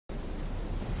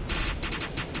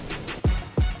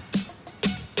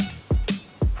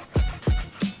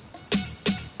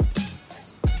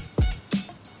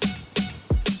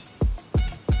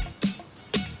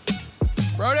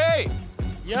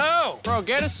Bro,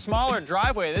 get a smaller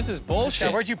driveway. This is bullshit.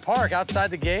 Yeah, where'd you park?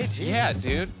 Outside the gate? Jesus. Yeah,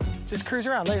 dude. Just cruise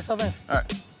around, let yourself in. All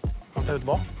right. Wanna play with the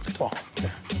ball? Get the ball.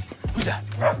 Here. Who's that?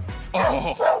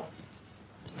 Oh.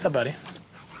 What's up, buddy? How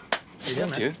you doing,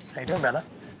 man? Dude? How you doing, brother?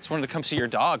 Just wanted to come see your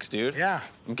dogs, dude. Yeah.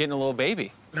 I'm getting a little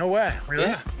baby. No way, really?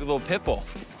 Yeah, a little pit bull.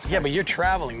 Yeah, but you're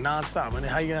traveling nonstop.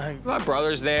 How you gonna? My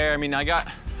brother's there. I mean, I got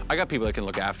people that can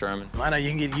look after him. I know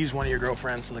you can use one of your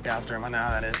girlfriends to look after him. I know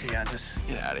how that is. Yeah, just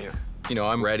Get out of here. You know,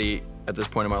 I'm ready at this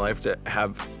point in my life to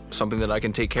have something that I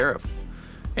can take care of.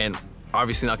 And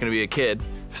obviously not gonna be a kid,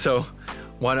 so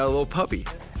why not a little puppy?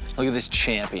 Look at this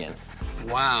champion.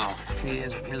 wow. He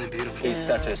is really beautiful. He's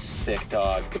such a sick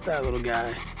dog. Look at that little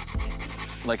guy.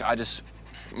 Like,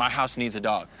 my house needs a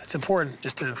dog. It's important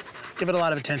just to give it a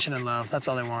lot of attention and love. That's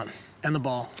all they want. And the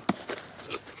ball.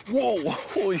 Whoa,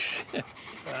 holy shit.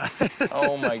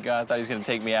 Oh my God, I thought he was gonna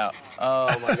take me out.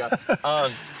 Oh my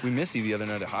God. We missed you the other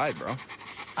night at Hyde, bro.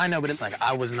 I know, but it's like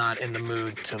I was not in the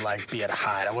mood to like be at a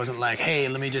Hyde. I wasn't like, hey,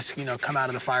 let me just, come out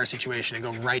of the fire situation and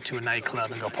go right to a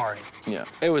nightclub and go party. Yeah,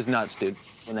 it was nuts, dude.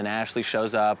 And then Ashley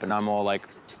shows up and I'm all like,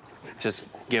 just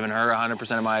giving her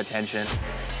 100% of my attention.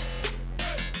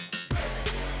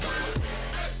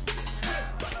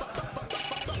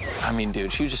 I mean,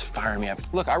 dude, she was just firing me up.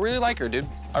 Look, I really like her, dude.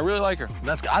 I really like her.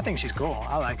 I think she's cool.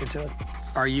 I like her too.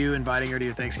 Are you inviting her to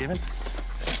your Thanksgiving?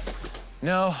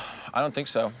 No, I don't think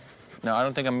so. No, I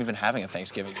don't think I'm even having a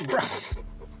Thanksgiving. Bro.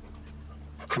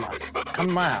 Come on, come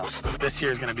to my house. This year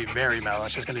is gonna be very mellow.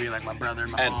 It's just gonna be like my brother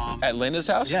and my mom. At Linda's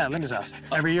house? Yeah, at Linda's house.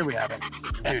 Every year we have it.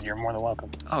 Dude, you're more than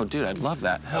welcome. Oh, dude, I'd love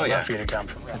that. Hell I'd yeah. love for you to come.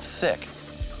 That's sick.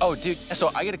 Oh, dude,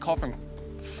 so I get a call from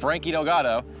Frankie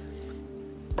Delgado.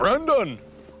 Brendan,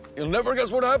 you'll never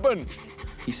guess what happened.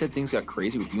 He said things got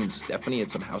crazy with you and Stephanie at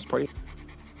some house party.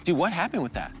 Dude, what happened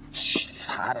with that?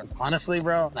 I don't know. Honestly,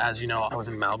 bro, as you know, I was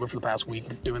in Malibu for the past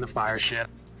week doing the fire shit.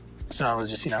 So I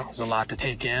was just, it was a lot to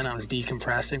take in. I was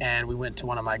decompressing, and we went to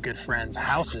one of my good friends'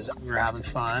 houses. We were having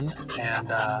fun,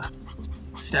 and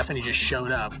Stephanie just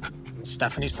showed up.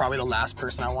 Stephanie's probably the last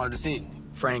person I wanted to see.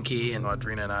 Frankie and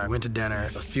Audrina and I went to dinner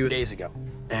a few days ago.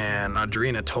 And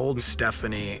Audrina told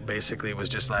Stephanie, basically, was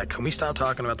just like, can we stop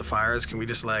talking about the fires? Can we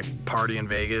just, like, party in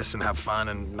Vegas and have fun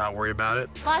and not worry about it?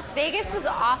 Las Vegas was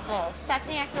awful.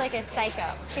 Stephanie acted like a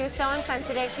psycho. She was so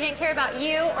insensitive. She didn't care about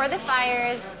you or the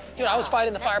fires. Dude, I was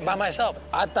fighting the fire by myself.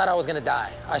 I thought I was gonna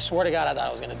die. I swear to God, I thought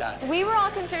I was gonna die. We were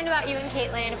all concerned about you and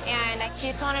Caitlin, and she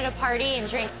just wanted to party and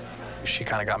drink. She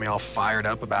kind of got me all fired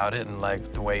up about it, and,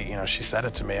 like, the way, she said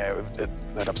it to me,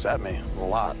 it upset me a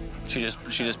lot. She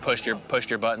just pushed your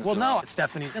buttons. Well, no,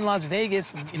 Stephanie's in Las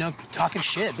Vegas, talking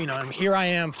shit. And here I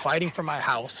am fighting for my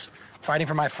house, fighting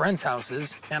for my friends'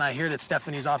 houses, and I hear that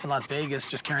Stephanie's off in Las Vegas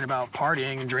just caring about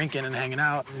partying and drinking and hanging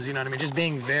out. You know what I mean? Just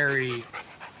being very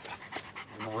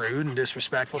rude and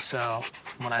disrespectful. So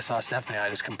when I saw Stephanie, I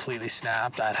just completely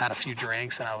snapped. I'd had a few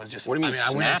drinks, and I was just. What do you mean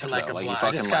I went into snapped, like a though? blind.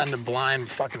 I just got into blind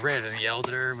fucking rage. I just yelled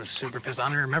at her. Was super pissed. I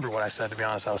don't even remember what I said, to be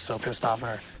honest. I was so pissed off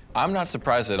at her. I'm not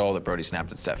surprised at all that Brody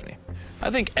snapped at Stephanie. I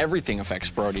think everything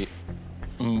affects Brody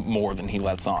more than he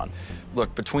lets on.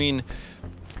 Look, between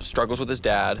struggles with his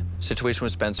dad, situation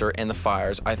with Spencer, and the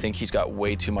fires, I think he's got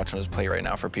way too much on his plate right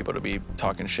now for people to be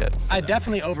talking shit. I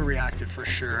definitely overreacted for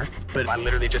sure, but I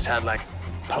literally just had like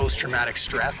post-traumatic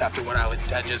stress after what I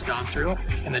had just gone through,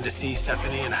 and then to see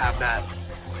Stephanie and have that,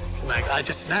 like, I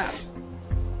just snapped.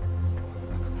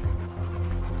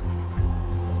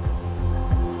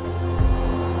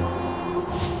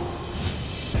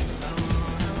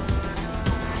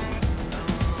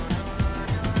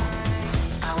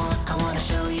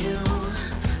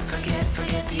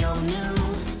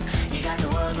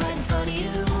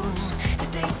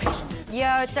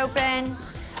 Yo, it's open.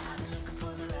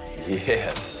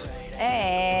 Yes.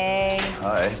 Hey.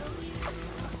 Hi.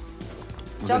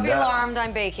 Don't be alarmed,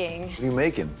 I'm baking. What are you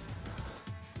making?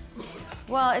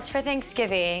 Well, it's for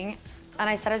Thanksgiving, and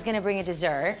I said I was gonna bring a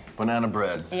dessert. Banana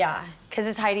bread. Yeah, because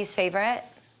it's Heidi's favorite.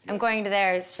 I'm going to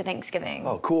theirs for Thanksgiving.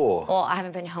 Oh, cool. Well, I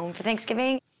haven't been home for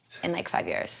Thanksgiving in like 5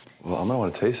 years. Well, I'm gonna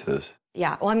want to taste this.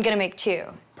 Yeah, well, I'm gonna make 2.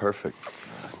 Perfect.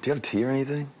 Do you have tea or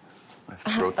anything? My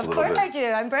throat's a Of little course bit. I do,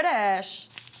 I'm British.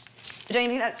 But don't you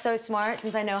think that's so smart,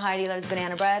 since I know Heidi loves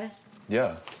banana bread?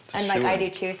 Yeah. And like I do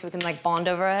too, so we can like bond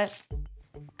over it.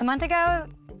 A month ago,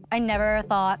 I never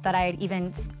thought that I'd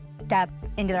even step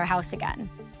into their house again.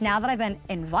 Now that I've been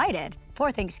invited for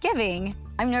Thanksgiving,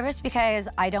 I'm nervous because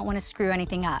I don't want to screw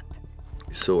anything up.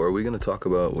 So are we gonna talk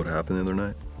about what happened the other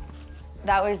night?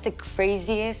 That was the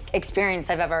craziest experience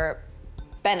I've ever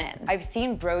been in. I've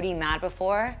seen Brody mad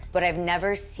before, but I've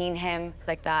never seen him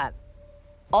like that.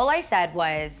 All I said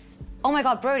was, Oh my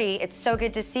God, Brody, it's so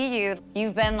good to see you.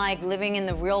 You've been like living in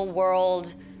the real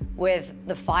world with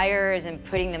the fires and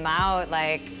putting them out.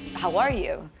 Like, how are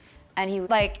you? And he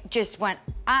like just went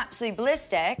absolutely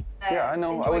ballistic. Yeah, I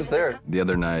know, I was there. The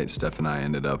other night, Steph and I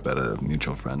ended up at a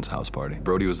mutual friend's house party.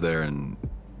 Brody was there and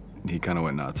he kind of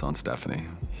went nuts on Stephanie.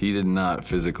 He did not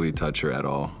physically touch her at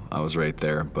all. I was right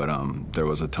there, but there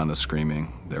was a ton of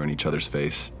screaming. They were in each other's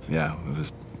face. Yeah,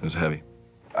 it was heavy.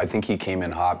 I think he came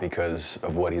in hot because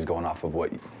of what he's going off of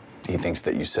what he thinks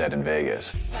that you said in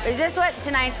Vegas. Is this what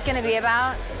tonight's gonna be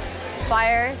about?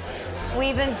 Fires?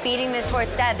 We've been beating this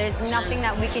horse dead. There's nothing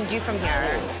that we can do from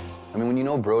here. I mean, when you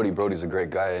know Brody, Brody's a great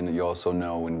guy, and you also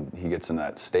know when he gets in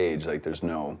that stage, like there's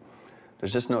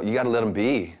just no, you gotta let him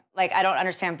be. Like, I don't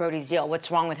understand Brody's deal.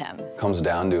 What's wrong with him? Comes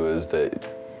down to is that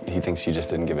he thinks you just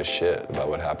didn't give a shit about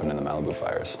what happened in the Malibu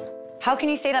fires. How can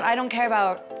you say that I don't care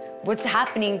about what's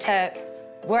happening to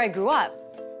where I grew up?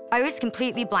 I was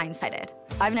completely blindsided.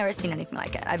 I've never seen anything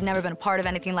like it. I've never been a part of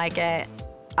anything like it.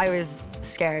 I was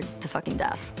scared to fucking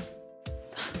death.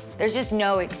 There's just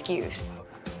no excuse.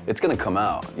 It's gonna come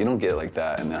out. You don't get like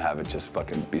that and then have it just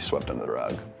fucking be swept under the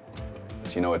rug.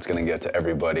 So you know it's gonna get to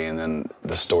everybody and then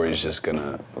the story's just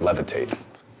gonna levitate.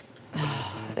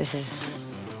 This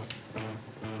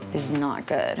is not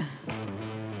good.